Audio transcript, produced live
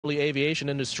aviation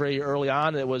industry, early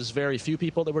on, it was very few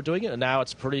people that were doing it, and now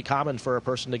it's pretty common for a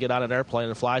person to get on an airplane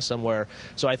and fly somewhere.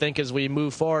 So I think as we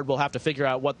move forward, we'll have to figure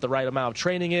out what the right amount of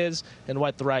training is and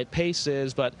what the right pace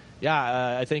is. But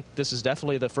yeah, I think this is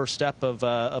definitely the first step of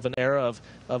an era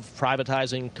of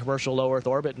privatizing commercial low Earth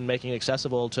orbit and making it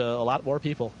accessible to a lot more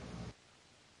people.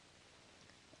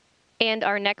 And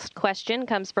our next question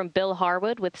comes from Bill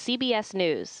Harwood with CBS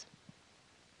News.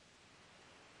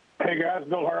 Hey guys,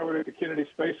 Bill Harwood at the Kennedy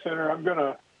Space Center. I'm going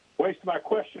to waste my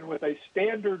question with a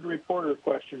standard reporter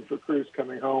question for crews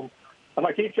coming home. I'd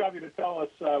like each of you to tell us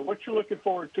what you're looking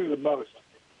forward to the most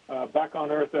back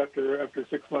on Earth after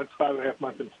 6 months, 5.5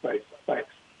 months in space. Thanks.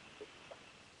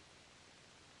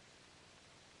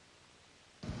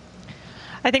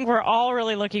 I think we're all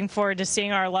really looking forward to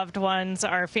seeing our loved ones,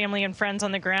 our family and friends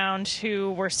on the ground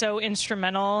who were so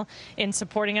instrumental in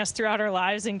supporting us throughout our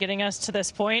lives and getting us to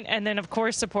this point, and then, of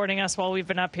course, supporting us while we've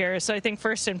been up here. So I think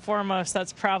first and foremost,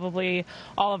 that's probably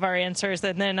all of our answers.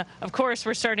 And then, of course,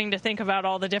 we're starting to think about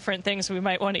all the different things we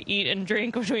might want to eat and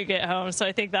drink when we get home. So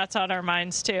I think that's on our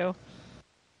minds, too.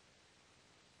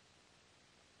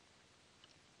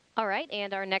 All right,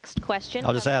 and our next question.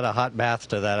 I'll just add a hot bath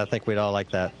to that. I think we'd all like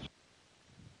that.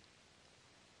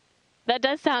 That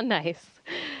does sound nice.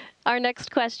 Our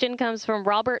next question comes from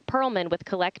Robert Perlman with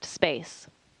Collect Space.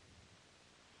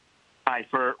 Hi,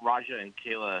 for Raja and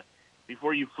Kayla.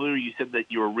 Before you flew, you said that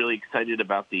you were really excited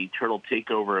about the turtle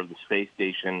takeover of the space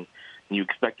station, and you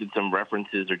expected some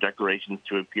references or decorations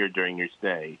to appear during your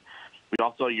stay. We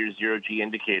all saw your zero-G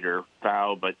indicator,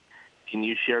 FOW, but can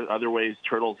you share other ways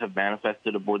turtles have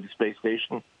manifested aboard the space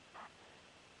station?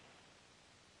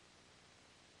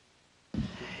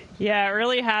 Yeah, it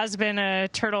really has been a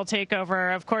turtle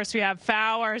takeover. Of course, we have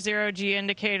FOW, our zero-G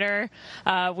indicator.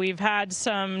 We've had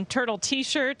some turtle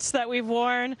T-shirts that we've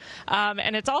worn.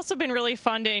 And it's also been really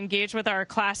fun to engage with our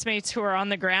classmates who are on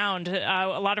the ground.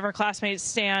 A lot of our classmates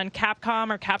stay on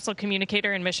CAPCOM, or Capsule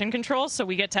Communicator and Mission Control, so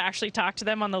we get to actually talk to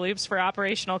them on the loops for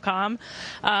operational comm.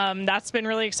 That's been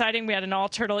really exciting. We had an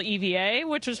all-turtle EVA,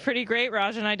 which was pretty great.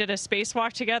 Raj and I did a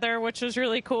spacewalk together, which was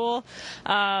really cool.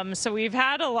 So we've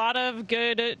had a lot of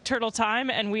good turtle time,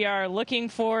 and we are looking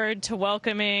forward to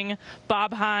welcoming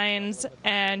Bob Hines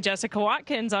and Jessica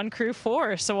Watkins on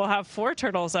Crew-4. So we'll have 4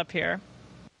 turtles up here.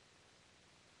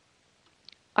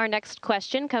 Our next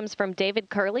question comes from David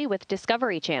Curley with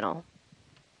Discovery Channel.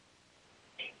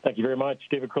 Thank you very much.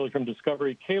 David Curley from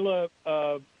Discovery. Kayla,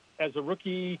 as a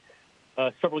rookie,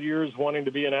 several years wanting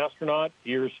to be an astronaut,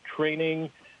 years training,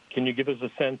 can you give us a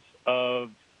sense of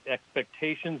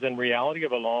expectations and reality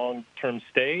of a long-term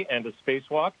stay and a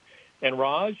spacewalk? And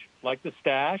Raj, like the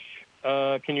stash,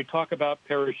 can you talk about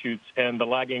parachutes and the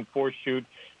lagging force chute?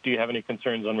 Do you have any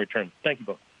concerns on return? Thank you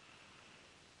both.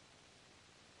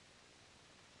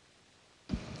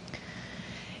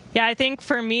 Yeah, I think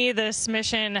for me, this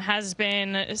mission has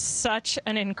been such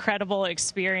an incredible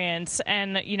experience.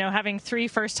 And, you know, having 3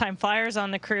 first-time flyers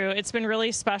on the crew, it's been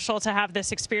really special to have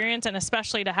this experience, and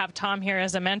especially to have Tom here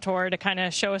as a mentor to kind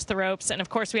of show us the ropes. And, of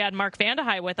course, we had Mark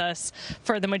Vandehei with us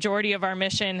for the majority of our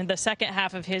mission, the second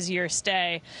half of his year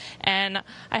stay. And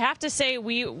I have to say,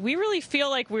 we really feel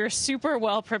like we're super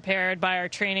well prepared by our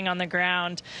training on the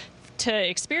ground to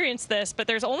experience this, but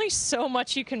there's only so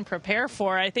much you can prepare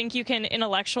for. I think you can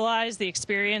intellectualize the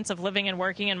experience of living and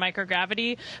working in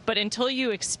microgravity, but until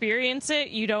you experience it,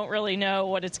 you don't really know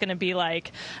what it's going to be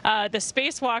like. The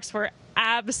spacewalks were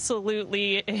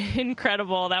absolutely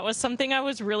incredible. That was something I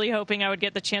was really hoping I would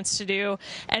get the chance to do,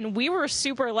 and we were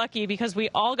super lucky because we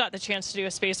all got the chance to do a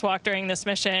spacewalk during this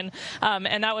mission,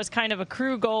 and that was kind of a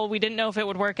crew goal. We didn't know if it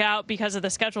would work out because of the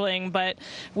scheduling, but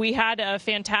we had a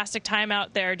fantastic time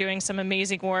out there doing some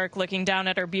amazing work, looking down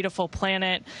at our beautiful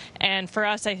planet. And for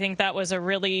us, I think that was a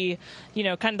really, you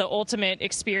know, kind of the ultimate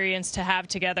experience to have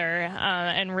together,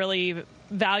 and really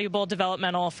valuable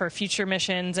developmental for future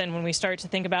missions. And when we start to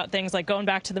think about things like going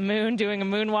back to the moon, doing a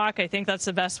moonwalk, I think that's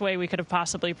the best way we could have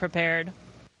possibly prepared.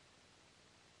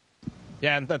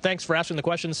 Yeah, and thanks for asking the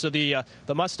question. So the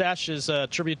mustache is a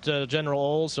tribute to General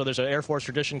Oles. So there's an Air Force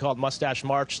tradition called Mustache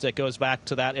March that goes back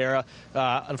to that era.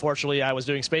 Unfortunately, I was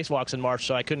doing spacewalks in March,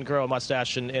 so I couldn't grow a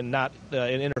mustache and not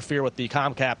interfere with the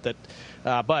ComCap that.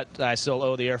 But I still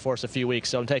owe the Air Force a few weeks,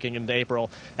 so I'm taking it into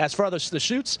April. As far as the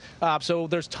shoots, so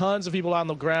there's tons of people on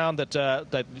the ground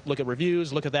that look at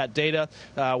reviews, look at that data.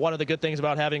 One of the good things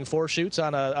about having 4 shoots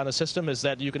on a system is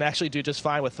that you can actually do just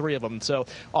fine with 3 of them. So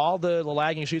all the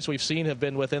lagging shoots we've seen have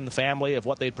been within the family of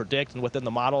what they predict and within the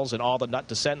models, and all the nut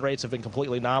descent rates have been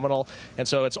completely nominal. And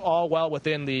so it's all well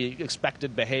within the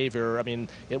expected behavior. I mean,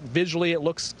 visually it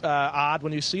looks odd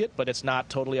when you see it, but it's not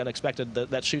totally unexpected.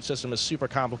 That chute system is super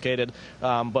complicated,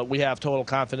 but we have total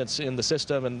confidence in the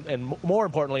system, and more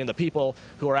importantly in the people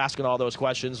who are asking all those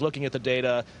questions, looking at the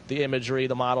data, the imagery,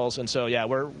 the models. And so, yeah,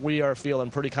 we are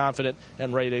feeling pretty confident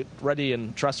and ready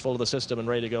and trustful of the system and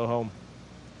ready to go home.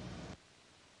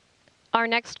 Our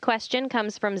next question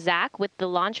comes from Zach with the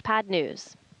Launchpad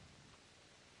News.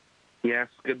 Yes,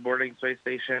 good morning, Space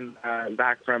Station.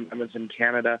 Zach from Edmonton,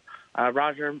 Canada.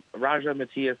 Raja,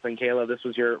 Matthias, and Kayla, this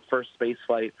was your first space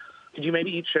flight. Could you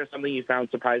maybe each share something you found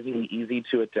surprisingly easy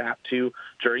to adapt to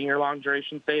during your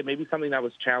long-duration stay? Maybe something that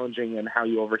was challenging and how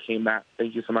you overcame that.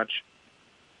 Thank you so much.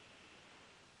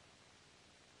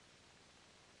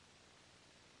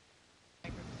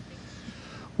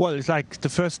 Well, it's like the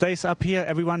first days up here,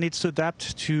 everyone needs to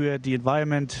adapt to the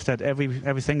environment, that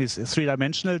everything is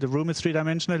three-dimensional, the room is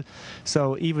three-dimensional.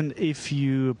 So even if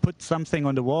you put something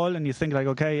on the wall and you think like,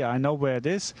 okay, I know where it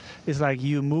is, it's like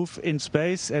you move in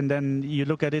space and then you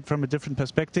look at it from a different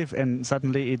perspective and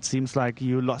suddenly it seems like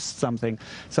you lost something.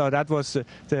 So that was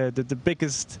the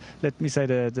biggest, let me say,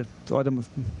 the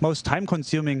most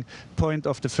time-consuming point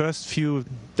of the first few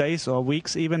days or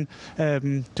weeks even,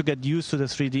 to get used to the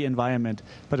 3D environment.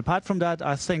 But apart from that,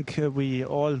 I think we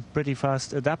all pretty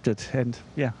fast adapted. And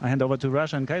yeah, I hand over to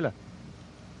Raja and Kayla.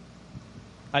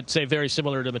 I'd say very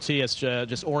similar to Matthias,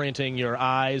 just orienting your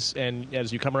eyes, and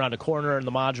as you come around a corner in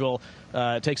the module,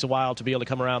 it takes a while to be able to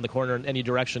come around the corner in any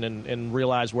direction and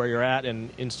realize where you're at and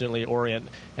instantly orient.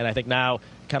 And I think now,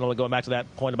 kind of going back to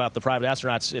that point about the private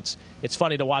astronauts, it's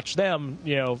funny to watch them,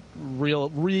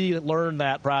 relearn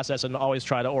that process and always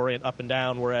try to orient up and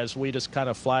down, whereas we just kind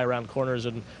of fly around corners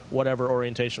in whatever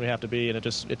orientation we have to be, and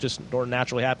it just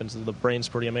naturally happens. The brain's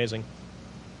pretty amazing.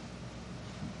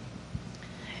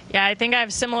 Yeah, I think I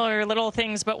have similar little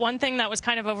things, but one thing that was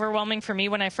kind of overwhelming for me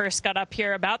when I first got up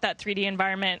here about that 3D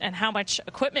environment and how much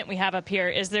equipment we have up here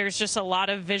is there's just a lot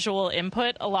of visual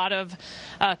input, a lot of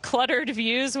cluttered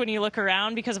views when you look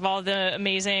around because of all the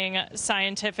amazing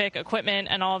scientific equipment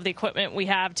and all of the equipment we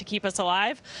have to keep us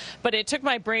alive. But it took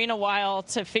my brain a while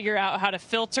to figure out how to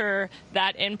filter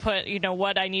that input,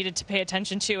 what I needed to pay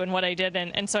attention to and what I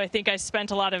didn't. And so I think I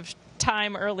spent a lot of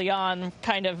time early on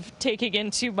kind of taking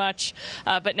in too much,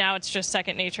 but now it's just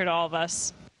second nature to all of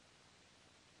us.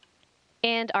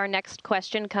 And our next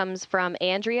question comes from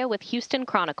Andrea with Houston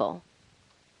Chronicle.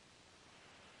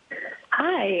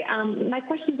 Hi, my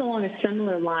question's along a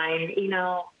similar line.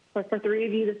 For three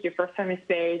of you, this is your first time in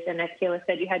space, and as Kayla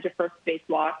said, you had your first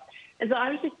spacewalk. And so I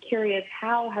was just curious,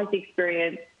 how has the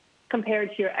experience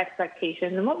compared to your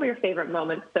expectations, and what were your favorite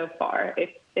moments so far,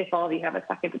 if all of you have a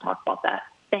second to talk about that?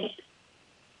 Thanks.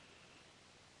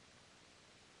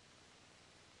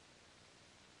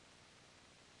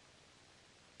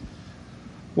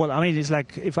 Well, I mean, it's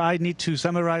like, if I need to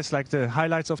summarize like the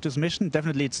highlights of this mission,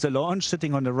 definitely it's the launch,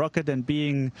 sitting on the rocket and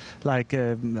being like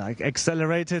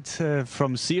accelerated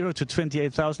from 0 to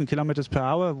 28,000 kilometers per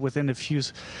hour within a few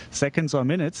seconds or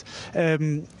minutes.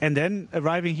 And then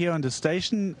arriving here on the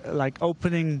station, like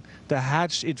opening the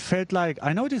hatch, it felt like,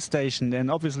 I know this station, and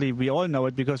obviously we all know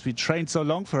it because we trained so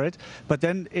long for it, but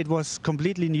then it was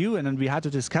completely new and then we had to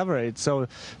discover it. So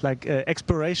like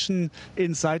exploration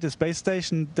inside the space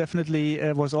station definitely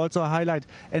was also a highlight.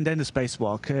 And then the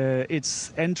spacewalk.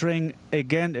 It's entering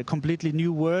again a completely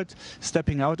new world,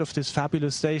 stepping out of this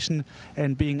fabulous station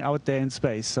and being out there in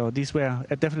space. So these were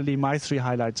definitely my three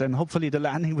highlights, and hopefully the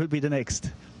landing will be the next.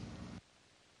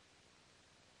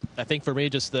 I think for me,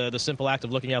 just the simple act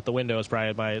of looking out the window is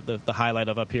probably the highlight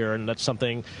of up here, and that's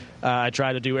something I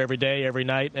try to do every day, every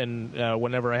night, and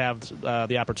whenever I have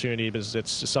the opportunity, because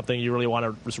it's just something you really want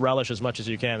to just relish as much as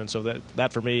you can. And so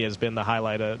that for me has been the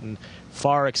highlight, and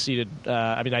far exceeded.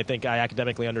 I mean, I think I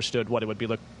academically understood what it would be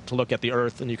to look at the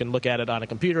Earth, and you can look at it on a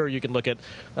computer, you can look at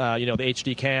the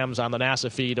HD cams on the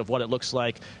NASA feed of what it looks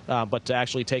like, but to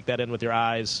actually take that in with your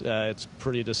eyes, it's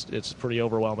pretty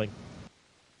overwhelming.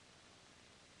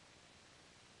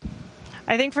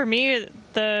 I think for me,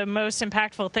 the most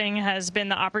impactful thing has been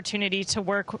the opportunity to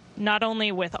work not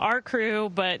only with our crew,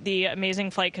 but the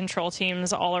amazing flight control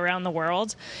teams all around the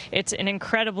world. It's an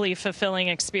incredibly fulfilling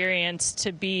experience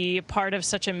to be part of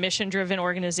such a mission-driven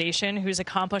organization who's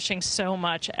accomplishing so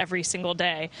much every single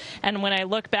day. And when I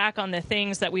look back on the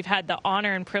things that we've had the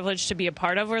honor and privilege to be a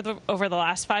part of over the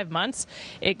last 5 months,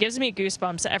 it gives me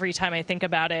goosebumps every time I think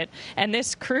about it. And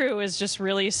this crew is just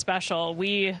really special.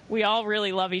 We all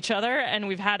really love each other, and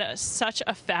we've had such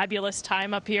such a fabulous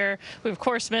time up here. We, of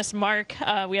course, missed Mark.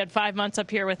 We had 5 months up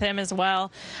here with him as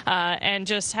well, and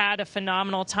just had a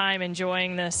phenomenal time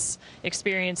enjoying this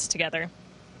experience together.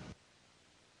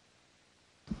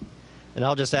 And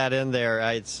I'll just add in there,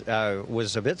 I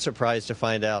was a bit surprised to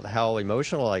find out how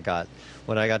emotional I got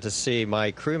when I got to see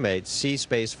my crewmates see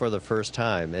space for the first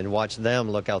time and watch them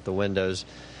look out the windows.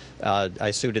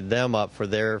 I suited them up for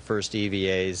their first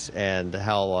EVAs, and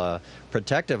how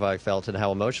protective I felt and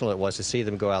how emotional it was to see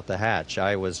them go out the hatch.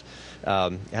 I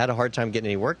had a hard time getting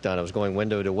any work done. I was going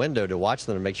window to window to watch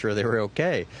them and make sure they were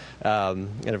okay.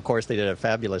 And of course, they did a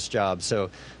fabulous job.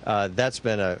 So that's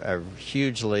been a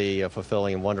hugely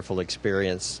fulfilling and wonderful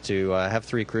experience to have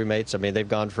 3 crewmates. I mean, they've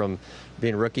gone from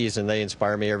being rookies, and they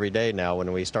inspire me every day now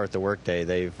when we start the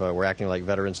workday. We're acting like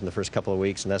veterans in the first couple of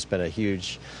weeks, and that's been a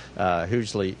hugely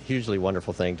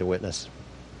wonderful thing to witness.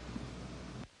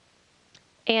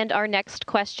 And our next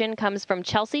question comes from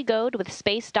Chelsea Goad with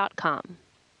Space.com.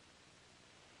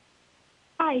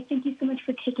 Hi, thank you so much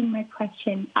for taking my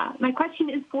question. My question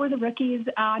is for the rookies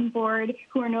on board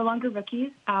who are no longer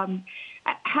rookies.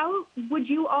 How would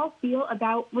you all feel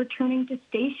about returning to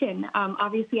station?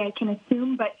 Obviously, I can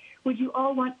assume, but would you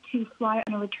all want to fly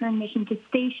on a return mission to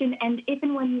station? And if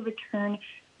and when you return,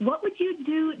 what would you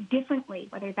do differently,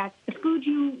 whether that's the food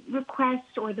you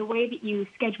request or the way that you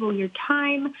schedule your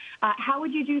time? How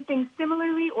would you do things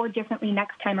similarly or differently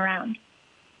next time around?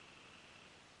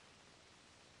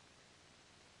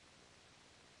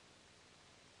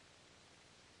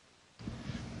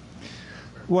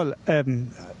 Well,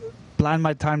 plan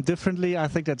my time differently. I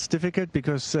think that's difficult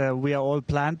because we are all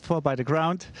planned for by the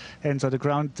ground, and so the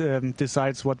ground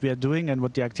decides what we are doing and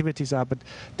what the activities are. But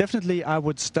definitely I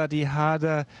would study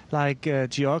harder, like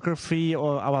geography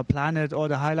or our planet or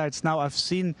the highlights. Now I've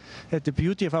seen the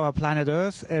beauty of our planet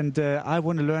Earth, and I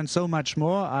want to learn so much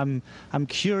more. I'm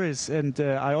curious, and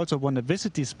I also want to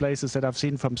visit these places that I've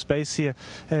seen from space here,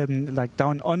 like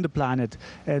down on the planet.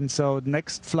 And so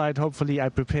next flight, hopefully I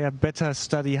prepare better,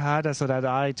 study harder, so that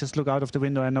I just look out of the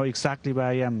window and know exactly where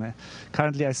I am.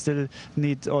 Currently, I still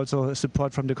need also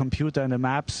support from the computer and the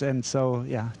maps, and so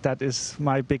yeah, that is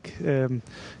my big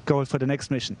goal for the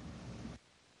next mission.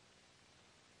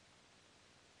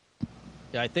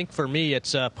 Yeah, I think for me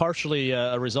it's partially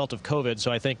a result of COVID,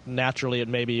 so I think naturally it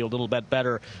may be a little bit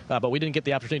better, but we didn't get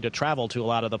the opportunity to travel to a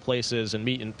lot of the places and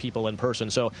meet people in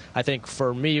person. So I think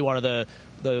for me, one of the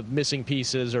missing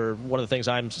pieces, or one of the things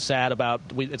I'm sad about,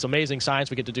 it's amazing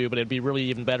science we get to do, but it'd be really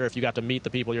even better if you got to meet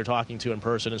the people you're talking to in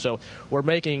person. And so we're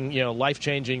making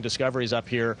life-changing discoveries up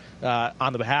here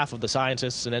on the behalf of the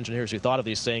scientists and engineers who thought of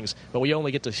these things, but we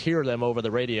only get to hear them over the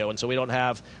radio, and so we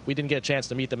didn't get a chance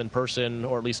to meet them in person,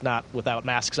 or at least not without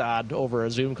masks on, over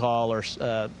a Zoom call or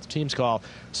Teams call.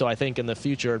 So I think in the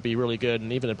future it'd be really good,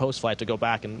 and even in post-flight, to go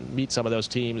back and meet some of those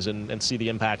teams and see the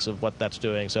impacts of what that's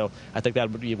doing. So I think that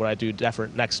would be what I do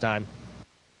different next time.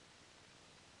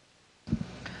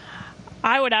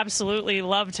 I would absolutely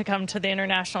love to come to the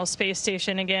International Space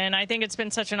Station again. I think it's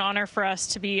been such an honor for us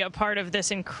to be a part of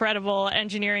this incredible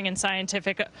engineering and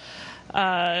scientific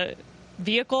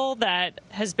vehicle that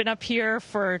has been up here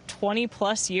for 20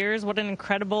 plus years. What an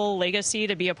incredible legacy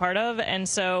to be a part of. And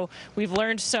so we've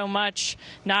learned so much,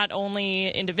 not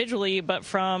only individually, but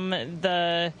from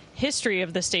the history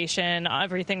of the station,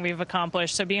 everything we've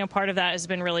accomplished. So being a part of that has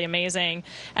been really amazing.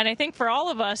 And I think for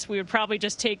all of us, we would probably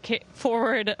just take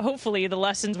forward, hopefully, the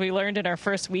lessons we learned in our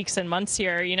first weeks and months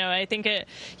here. I think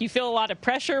you feel a lot of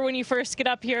pressure when you first get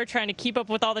up here, trying to keep up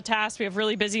with all the tasks. We have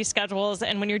really busy schedules.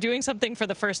 And when you're doing something for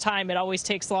the first time, it always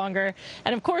takes longer.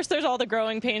 And of course, there's all the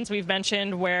growing pains we've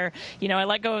mentioned where, I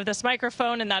let go of this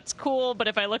microphone and that's cool, but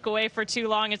if I look away for too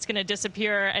long, it's going to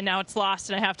disappear and now it's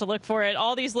lost and I have to look for it.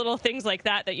 All these little things like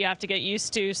that you have to get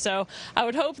used to. So I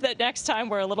would hope that next time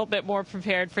we're a little bit more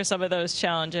prepared for some of those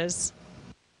challenges.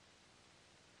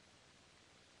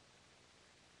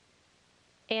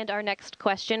 And our next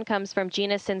question comes from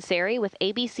Gina Sinceri with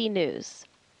ABC News.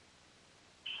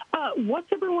 What's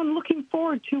everyone looking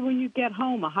forward to when you get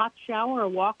home? A hot shower, a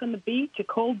walk on the beach, a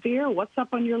cold beer? What's up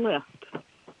on your list?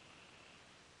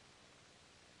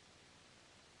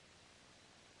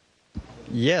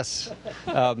 Yes.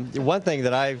 One thing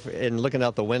that in looking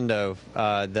out the window,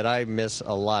 that I miss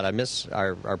a lot, I miss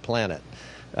our planet.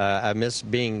 I miss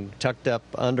being tucked up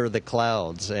under the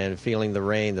clouds and feeling the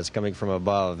rain that's coming from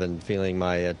above and feeling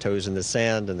my toes in the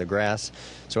sand and the grass.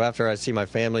 So after I see my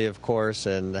family, of course,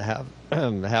 and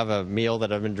have a meal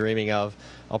that I've been dreaming of,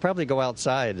 I'll probably go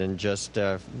outside and just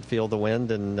feel the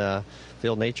wind and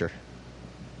feel nature.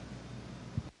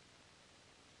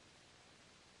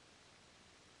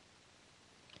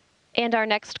 And our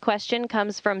next question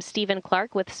comes from Stephen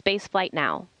Clark with Spaceflight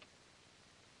Now.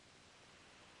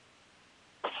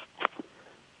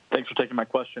 Thanks for taking my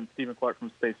question. Stephen Clark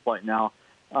from Spaceflight Now.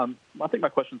 I think my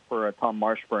question's for Tom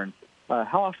Marshburn.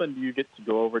 How often do you get to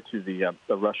go over to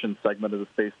the Russian segment of the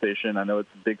space station? I know it's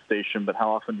a big station, but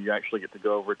how often do you actually get to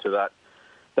go over to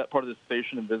that part of the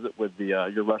station and visit with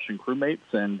your Russian crewmates?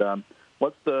 And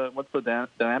what's the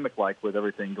dynamic like with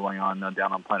everything going on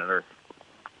down on planet Earth?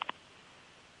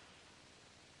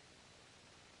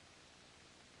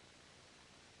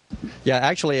 Yeah,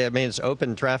 actually, I mean, it's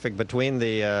open traffic between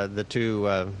the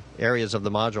two areas of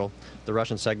the module, the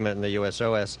Russian segment and the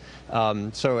USOS.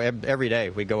 So every day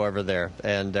we go over there,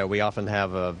 and we often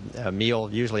have a meal,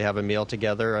 usually have a meal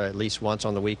together at least once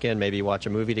on the weekend, maybe watch a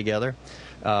movie together.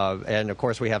 And, of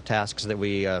course, we have tasks that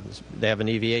they have an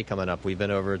EVA coming up. We've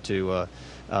been over to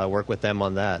work with them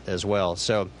on that as well.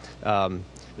 So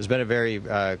it's been a very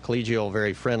collegial,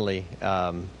 very friendly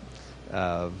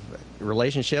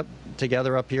relationship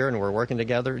together up here, and we're working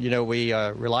together. You know, we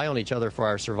rely on each other for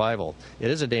our survival.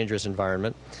 It is a dangerous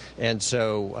environment, and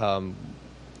so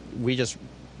we just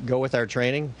go with our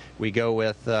training. We go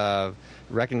with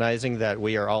recognizing that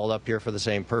we are all up here for the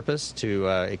same purpose, to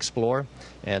explore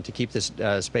and to keep this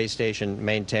space station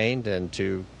maintained and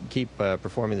to keep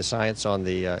performing the science on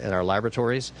in our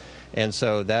laboratories. And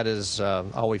so that is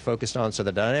all we focused on. So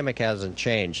the dynamic hasn't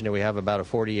changed. You know, we have about a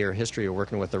 40-year history of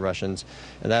working with the Russians,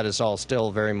 and that is all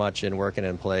still very much in work and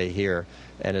in play here.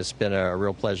 And it's been a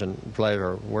real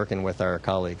pleasure working with our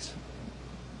colleagues.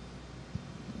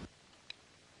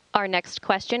 Our next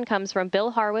question comes from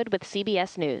Bill Harwood with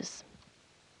CBS News.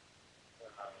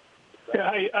 Yeah,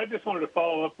 I just wanted to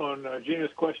follow up on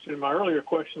Gina's question. My earlier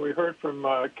question, we heard from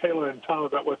Kayla and Tom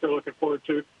about what they're looking forward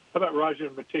to. How about Raja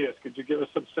and Matthias? Could you give us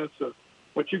some sense of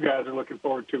what you guys are looking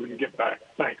forward to when you get back?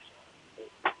 Thanks.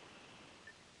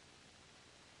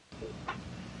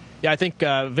 Yeah, I think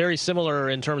very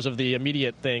similar in terms of the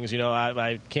immediate things. You know,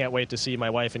 I can't wait to see my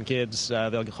wife and kids.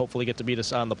 They'll hopefully get to meet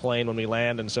us on the plane when we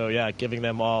land. And so, yeah, giving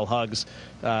them all hugs.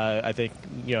 I think,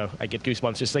 you know, I get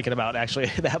goosebumps just thinking about actually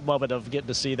that moment of getting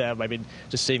to see them. I mean,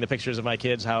 just seeing the pictures of my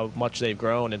kids, how much they've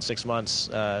grown in 6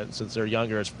 months since they're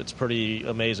younger. It's pretty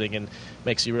amazing and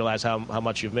makes you realize how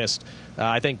much you've missed.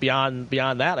 I think beyond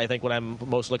that, I think what I'm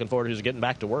most looking forward to is getting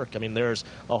back to work. I mean, there's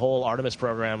a whole Artemis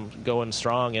program going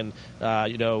strong, and,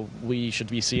 you know, we should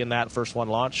be seeing that first one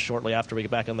launch shortly after we get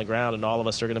back on the ground, and all of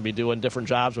us are going to be doing different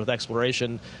jobs with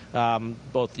exploration,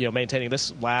 both, you know, maintaining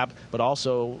this lab, but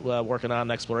also working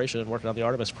on exploration and working on the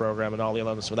Artemis program and all the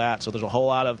elements for that. So there's a whole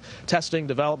lot of testing,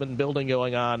 development, and building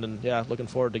going on, and yeah, looking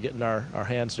forward to getting our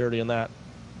hands dirty in that.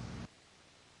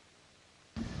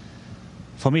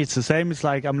 For me, it's the same. It's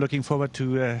like I'm looking forward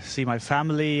to see my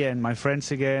family and my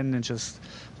friends again, and just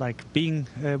like being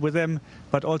with them,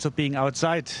 but also being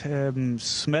outside,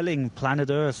 smelling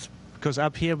planet Earth. Because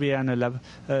up here we are in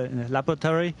a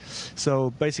laboratory,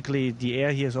 so basically the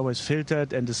air here is always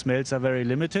filtered and the smells are very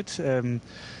limited.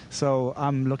 So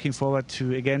I'm looking forward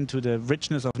to, again, to the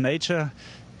richness of nature,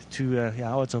 to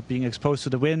also being exposed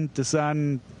to the wind, the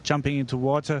sun, jumping into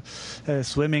water,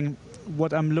 swimming.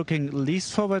 What I'm looking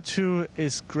least forward to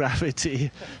is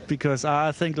gravity, because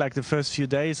I think like the first few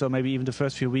days or maybe even the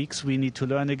first few weeks we need to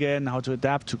learn again how to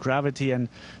adapt to gravity. And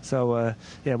so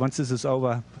once this is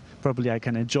over, probably I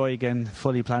can enjoy again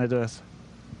fully planet Earth.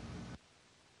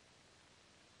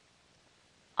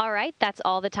 All right, that's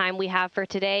all the time we have for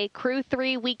today.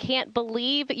 Crew-3, we can't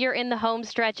believe you're in the home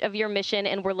stretch of your mission,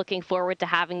 and we're looking forward to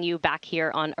having you back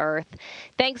here on Earth.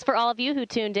 Thanks for all of you who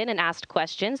tuned in and asked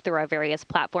questions through our various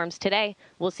platforms today.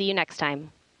 We'll see you next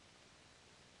time.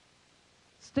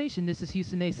 Station, this is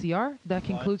Houston ACR. That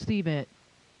concludes the event.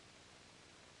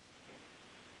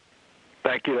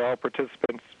 Thank you to all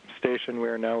participants. Station, we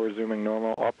are now resuming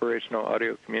normal operational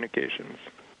audio communications.